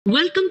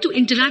Welcome to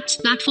Interakt's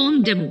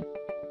platform demo.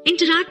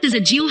 Interakt is a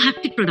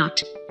geo-haptic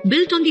product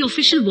built on the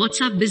official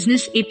WhatsApp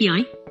Business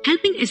API,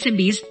 helping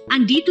SMBs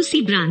and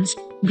D2C brands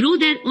grow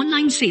their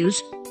online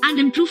sales and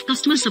improve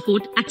customer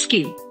support at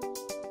scale.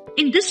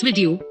 In this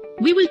video,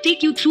 we will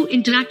take you through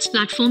Interakt's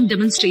platform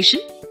demonstration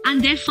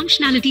and their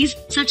functionalities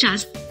such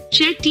as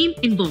Shared Team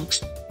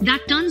Inbox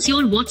that turns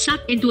your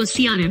WhatsApp into a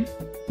CRM,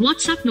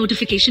 WhatsApp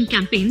notification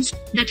campaigns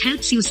that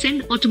helps you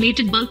send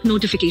automated bulk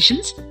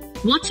notifications,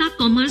 WhatsApp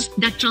Commerce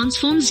that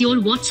transforms your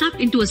WhatsApp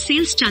into a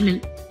sales channel,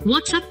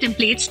 WhatsApp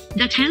templates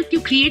that help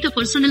you create a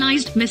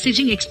personalized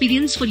messaging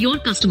experience for your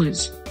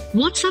customers,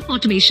 WhatsApp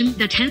automation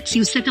that helps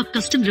you set up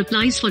custom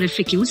replies for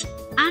FAQs,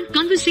 and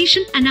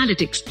conversation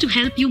analytics to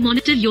help you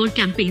monitor your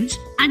campaigns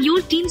and your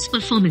team's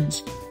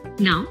performance.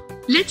 Now,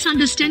 let's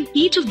understand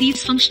each of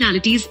these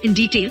functionalities in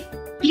detail.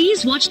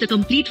 Please watch the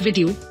complete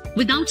video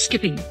without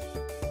skipping.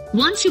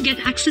 Once you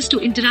get access to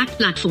Interakt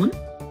platform,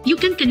 you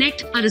can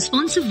connect a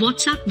responsive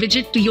WhatsApp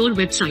widget to your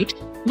website,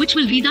 which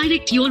will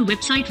redirect your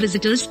website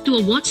visitors to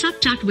a WhatsApp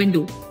chat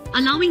window,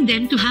 allowing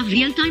them to have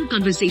real-time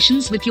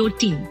conversations with your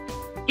team.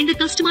 In the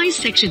Customize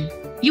section,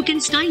 you can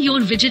style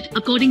your widget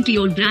according to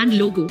your brand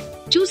logo,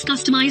 choose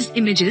customized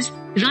images,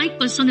 write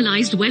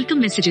personalized welcome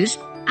messages,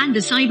 and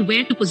decide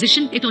where to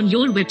position it on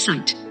your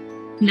website.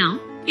 Now,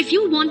 if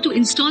you want to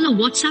install a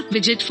WhatsApp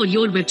widget for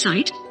your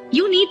website,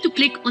 you need to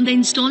click on the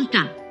Install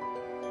tab.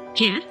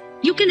 Here,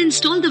 you can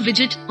install the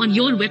widget on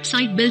your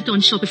website built on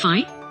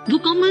Shopify,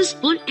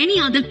 WooCommerce, or any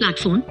other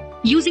platform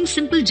using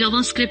simple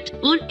JavaScript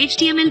or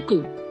HTML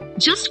code.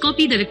 Just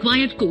copy the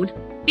required code,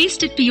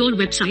 paste it to your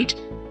website,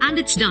 and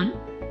it's done.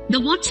 The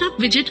WhatsApp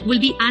widget will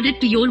be added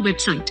to your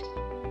website.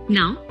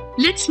 Now,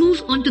 let's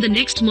move on to the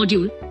next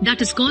module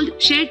that is called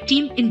Shared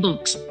Team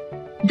Inbox.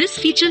 This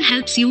feature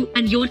helps you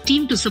and your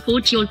team to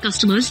support your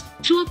customers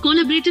through a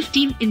collaborative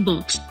team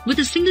inbox with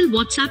a single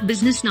WhatsApp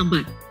business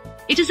number.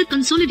 It is a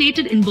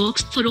consolidated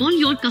inbox for all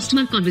your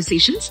customer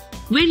conversations,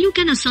 where you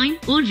can assign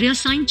or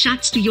reassign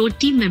chats to your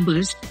team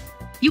members.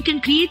 You can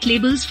create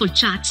labels for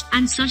chats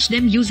and search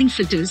them using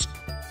filters.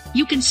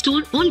 You can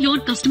store all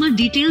your customer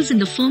details in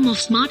the form of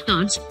smart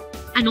cards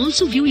and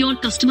also view your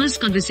customers'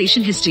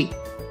 conversation history.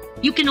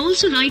 You can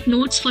also write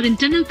notes for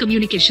internal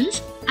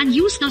communications and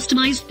use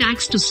customized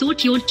tags to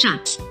sort your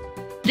chats.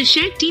 The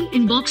Shared Team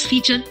Inbox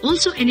feature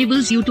also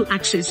enables you to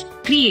access,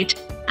 create,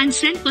 and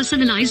send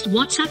personalized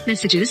WhatsApp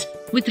messages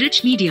with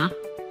rich media,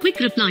 quick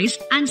replies,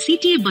 and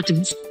CTA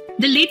buttons.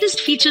 The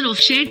latest feature of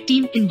Shared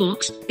Team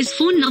Inbox is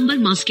phone number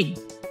masking,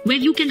 where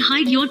you can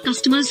hide your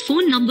customers'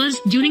 phone numbers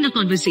during a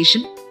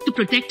conversation to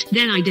protect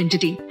their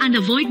identity and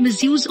avoid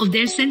misuse of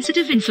their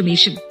sensitive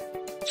information.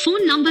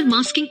 Phone number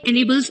masking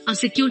enables a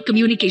secure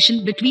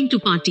communication between two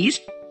parties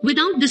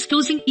without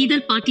disclosing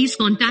either party's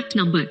contact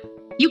number.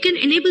 You can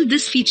enable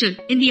this feature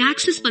in the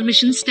Access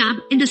Permissions tab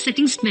in the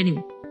Settings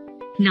menu.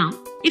 Now,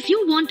 if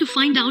you want to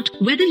find out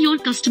whether your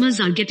customers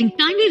are getting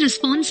timely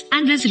response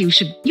and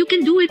resolution, you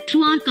can do it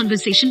through our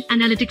Conversation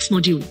Analytics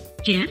module.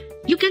 Here,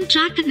 you can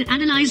track and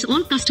analyze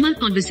all customer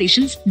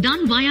conversations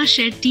done via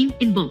Shared Team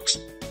Inbox.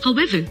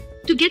 However,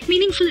 to get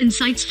meaningful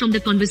insights from the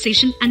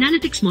Conversation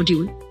Analytics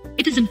module,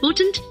 it is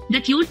important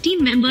that your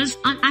team members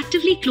are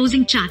actively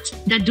closing chats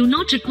that do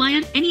not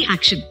require any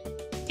action.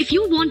 If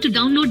you want to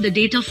download the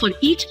data for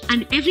each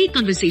and every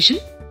conversation,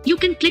 you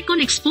can click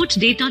on Export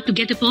Data to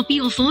get a copy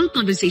of all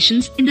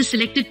conversations in the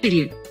selected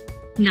period.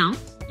 Now,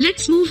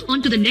 let's move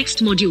on to the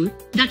next module,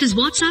 that is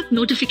WhatsApp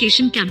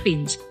Notification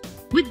Campaigns.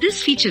 With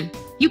this feature,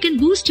 you can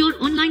boost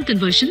your online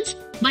conversions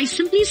by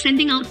simply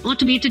sending out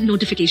automated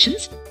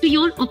notifications to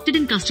your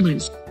opted-in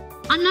customers.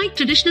 Unlike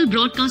traditional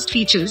broadcast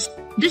features,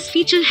 this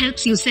feature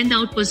helps you send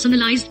out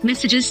personalized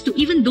messages to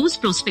even those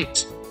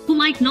prospects who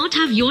might not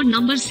have your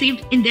number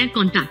saved in their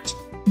contacts.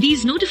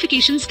 These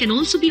notifications can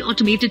also be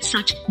automated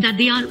such that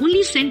they are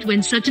only sent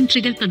when certain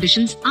trigger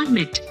conditions are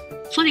met.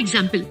 For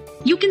example,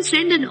 you can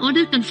send an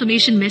order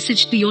confirmation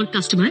message to your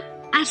customer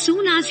as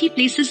soon as he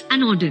places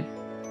an order.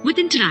 With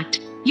Interakt,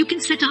 you can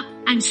set up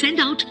and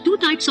send out two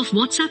types of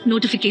WhatsApp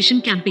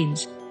notification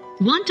campaigns: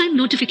 one-time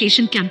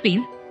notification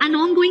campaign and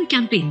ongoing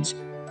campaigns.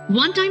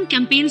 One-time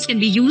campaigns can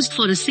be used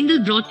for a single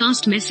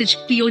broadcast message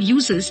to your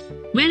users,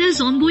 whereas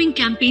ongoing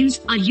campaigns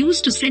are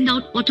used to send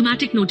out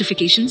automatic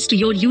notifications to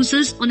your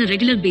users on a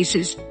regular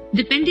basis,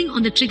 depending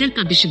on the trigger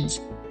conditions.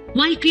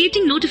 While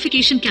creating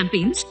notification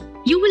campaigns,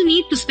 you will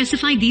need to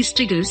specify these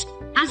triggers,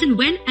 as in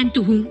when and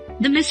to whom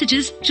the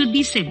messages should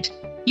be sent.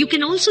 You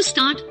can also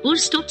start or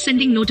stop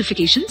sending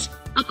notifications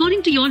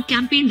according to your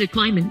campaign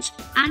requirements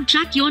and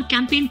track your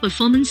campaign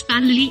performance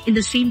parallelly in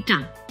the same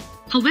tab.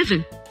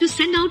 However, to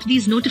send out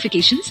these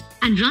notifications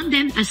and run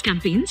them as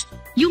campaigns,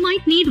 you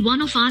might need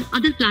one of our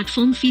other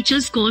platform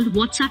features called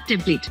WhatsApp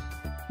Template.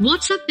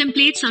 WhatsApp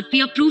templates are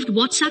pre-approved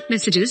WhatsApp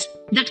messages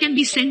that can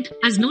be sent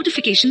as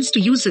notifications to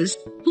users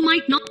who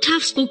might not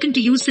have spoken to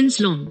you since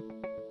long.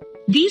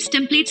 These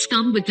templates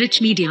come with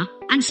rich media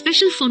and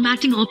special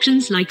formatting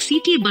options like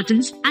CTA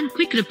buttons and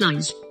quick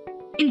replies.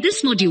 In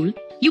this module,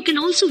 you can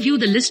also view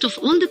the list of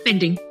all the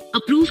pending,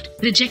 approved,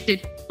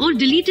 rejected, or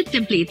deleted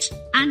templates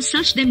and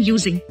search them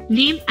using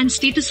name and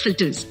status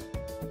filters.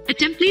 A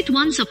template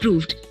once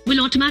approved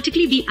will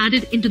automatically be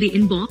added into the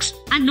inbox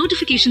and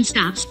notifications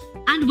tabs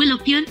and will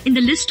appear in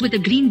the list with a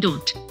green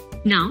dot.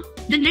 Now,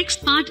 the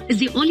next part is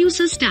the All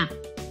Users tab.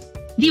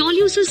 The All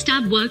Users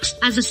tab works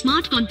as a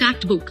smart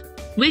contact book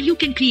where you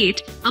can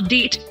create,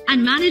 update,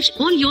 and manage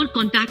all your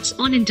contacts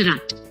on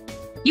Interakt.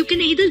 You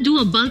can either do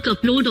a bulk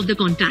upload of the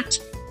contacts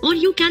or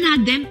you can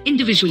add them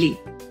individually.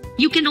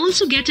 You can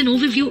also get an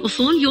overview of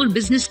all your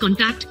business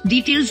contact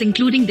details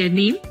including their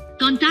name,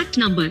 contact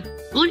number,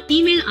 or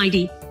email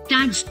ID,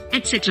 tags,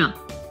 etc.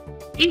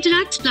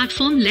 Interakt's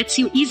platform lets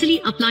you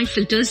easily apply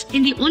filters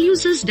in the All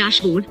Users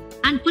dashboard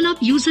and pull up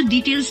user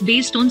details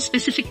based on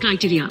specific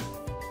criteria.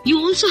 You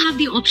also have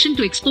the option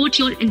to export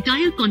your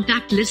entire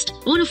contact list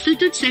or a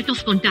filtered set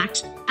of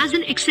contacts as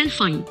an Excel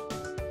file.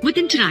 With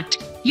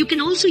Interakt, you can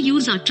also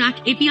use our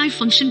Track API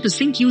function to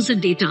sync user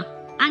data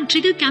and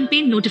trigger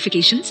campaign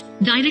notifications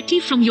directly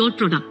from your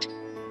product.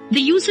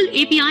 The User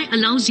API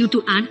allows you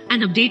to add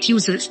and update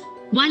users,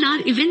 while our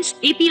Events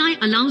API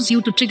allows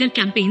you to trigger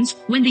campaigns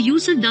when the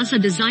user does a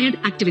desired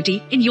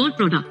activity in your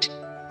product.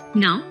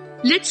 Now,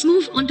 let's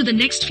move on to the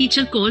next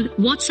feature called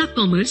WhatsApp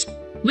Commerce,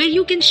 where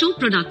you can show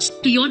products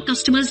to your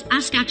customers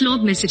as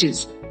catalog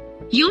messages.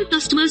 Your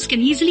customers can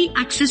easily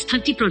access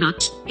 30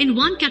 products in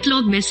one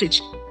catalog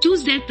message,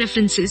 choose their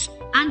preferences,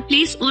 and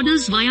place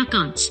orders via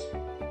cards.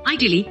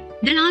 Ideally,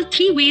 there are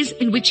 3 ways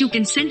in which you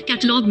can send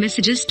catalog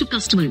messages to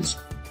customers.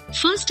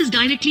 First is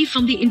directly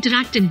from the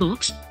Interakt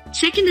inbox,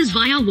 second is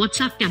via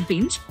WhatsApp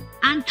campaigns,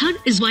 and third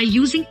is while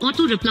using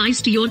auto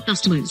replies to your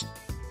customers.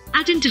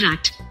 At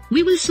Interakt,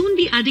 we will soon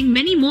be adding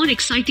many more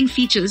exciting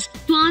features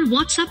to our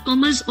WhatsApp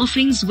Commerce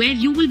offerings where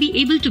you will be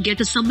able to get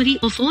a summary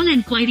of all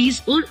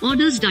enquiries or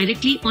orders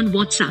directly on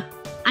WhatsApp,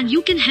 and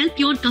you can help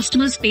your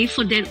customers pay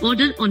for their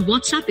order on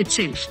WhatsApp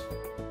itself.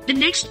 The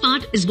next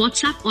part is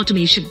WhatsApp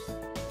automation.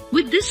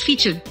 With this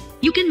feature,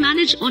 you can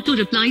manage auto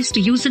replies to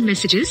user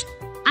messages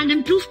and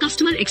improve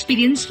customer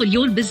experience for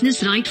your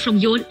business right from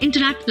your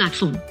Interakt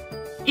platform.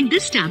 In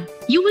this tab,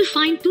 you will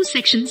find 2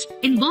 sections,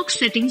 Inbox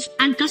Settings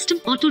and Custom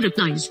Auto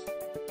Replies.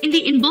 In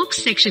the Inbox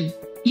section,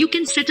 you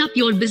can set up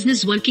your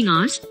business working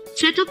hours,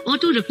 set up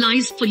auto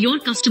replies for your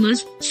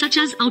customers such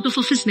as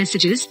out-of-office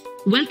messages,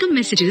 welcome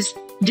messages,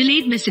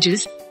 delayed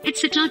messages,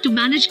 etc. to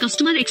manage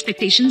customer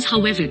expectations.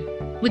 However,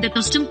 with the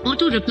Custom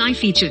Auto Reply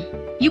feature,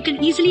 you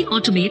can easily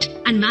automate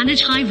and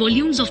manage high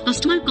volumes of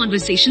customer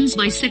conversations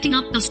by setting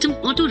up custom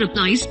auto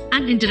replies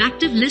and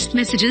interactive list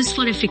messages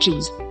for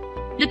FAQs.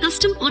 The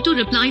Custom Auto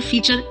Reply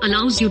feature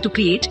allows you to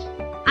create,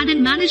 add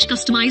and manage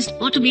customized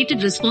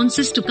automated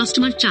responses to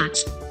customer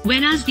chats,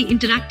 whereas the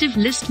interactive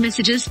list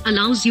messages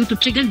allows you to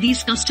trigger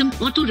these custom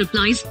auto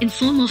replies in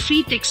form of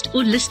free text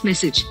or list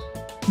message.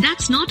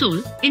 That's not all.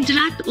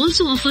 Interakt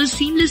also offers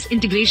seamless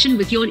integration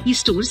with your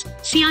e-stores,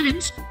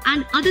 CRMs,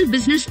 and other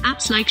business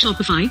apps like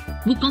Shopify,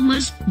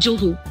 WooCommerce,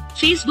 Zoho,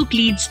 Facebook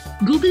Leads,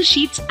 Google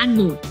Sheets, and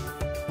more.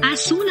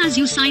 As soon as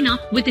you sign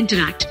up with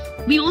Interakt,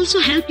 we also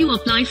help you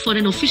apply for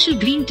an official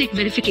green tick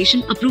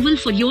verification approval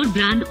for your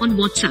brand on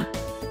WhatsApp.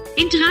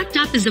 Interakt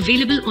app is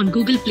available on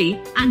Google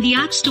Play and the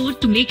App Store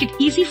to make it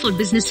easy for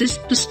businesses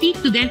to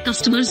speak to their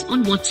customers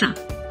on WhatsApp.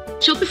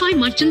 Shopify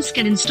merchants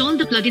can install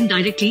the plugin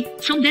directly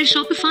from their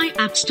Shopify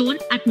App Store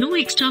at no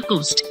extra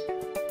cost.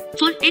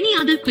 For any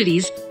other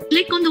queries,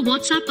 click on the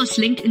WhatsApp us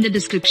link in the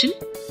description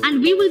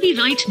and we will be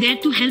right there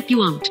to help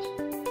you out.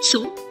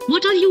 So,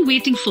 what are you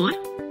waiting for?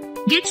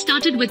 Get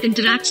started with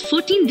Interakt's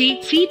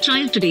 14-day free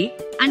trial today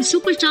and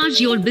supercharge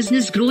your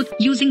business growth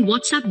using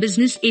WhatsApp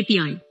Business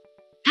API.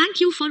 Thank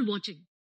you for watching.